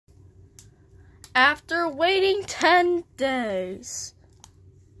After waiting 10 days,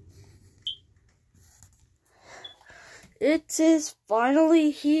 it is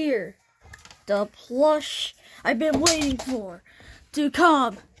finally here. The plush I've been waiting for to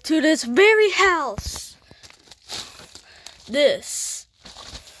come to this very house. This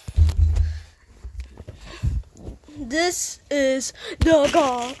is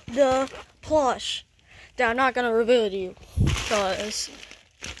the plush that I'm not gonna reveal to you, because,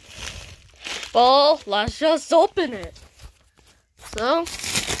 well, let's just open it. So,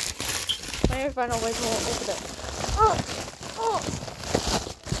 let me find a way to open it.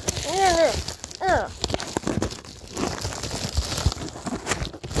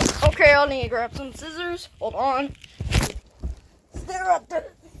 Okay, I'll need to grab some scissors. Hold on. Stare at the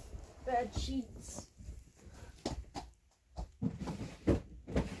bed sheets.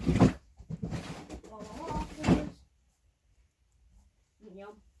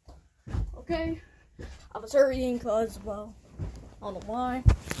 Yum. Okay, I was hurrying because, well, I don't know why.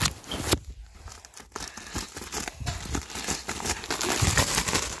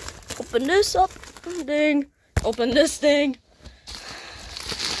 Open this up, ding. Open this thing.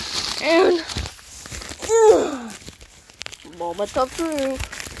 And, moment of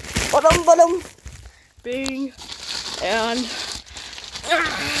truth. Ba-dum. Bing. And,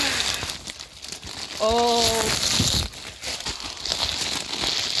 oh.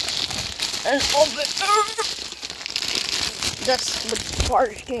 And open. That's the part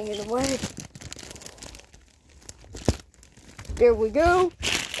getting in the way. There we go.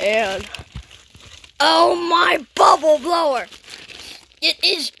 And, oh my bubble blower! It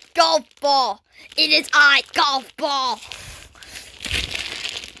is golf ball. It is golf ball.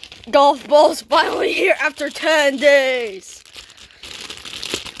 Golf ball's finally here after 10 days.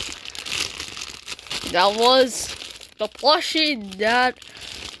 That was the plushie that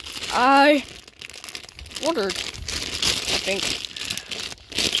I ordered, I think.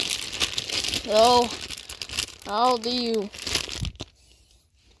 So, how do you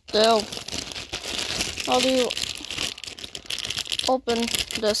open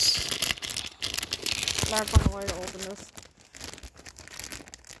this? I'll find a way to open this.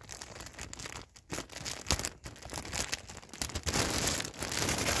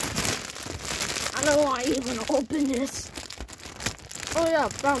 I don't know why I even open this. Oh yeah,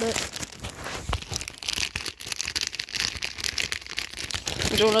 found it.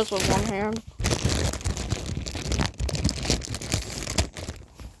 I'm doing this with one hand.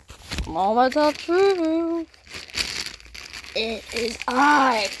 Moment of truth. It is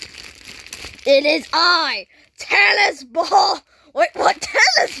I. Tennis ball. Wait, what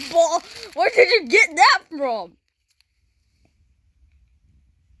tennis ball? Where did you get that from?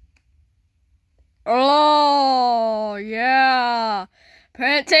 Oh, yeah.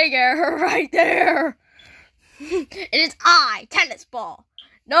 Pancake error right there. It is I, tennis ball.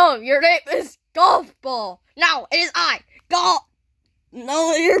 No, your name is golf ball. No, it is I, golf.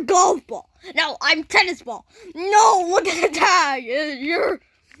 No, you're golf ball. No, I'm tennis ball. No, look at the tag. You're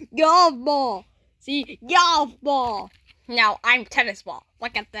golf ball. See, golf ball. No, I'm tennis ball.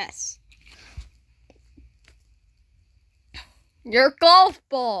 Look at this. You're golf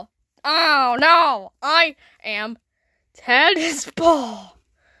ball. Oh, no. I am tennis ball.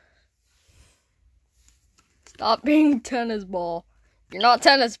 Stop being tennis ball. You're not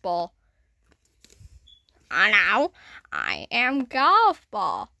tennis ball. Oh, no. I am golf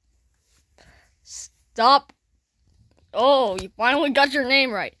ball. Stop. Oh, you finally got your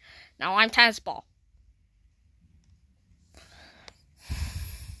name right. Now I'm tennis ball.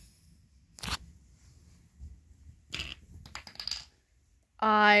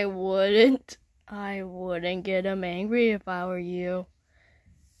 I wouldn't get him angry if I were you.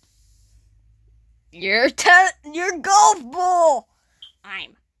 You're golf ball.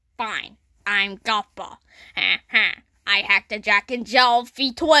 I'm fine. I'm golf ball. I hacked the Jack and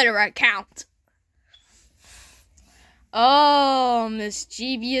Jelly Twitter account. Oh,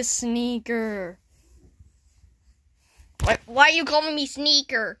 mischievous sneaker. Why are you calling me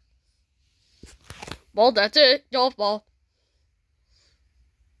sneaker? Well, that's it. Golf ball.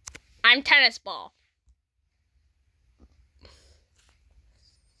 I'm tennis ball.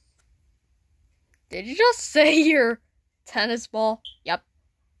 Did you just say you're tennis ball? Yep.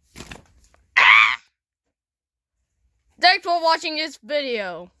 Thanks for watching this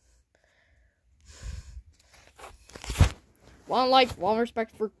video. One like, one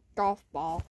respect for golf ball.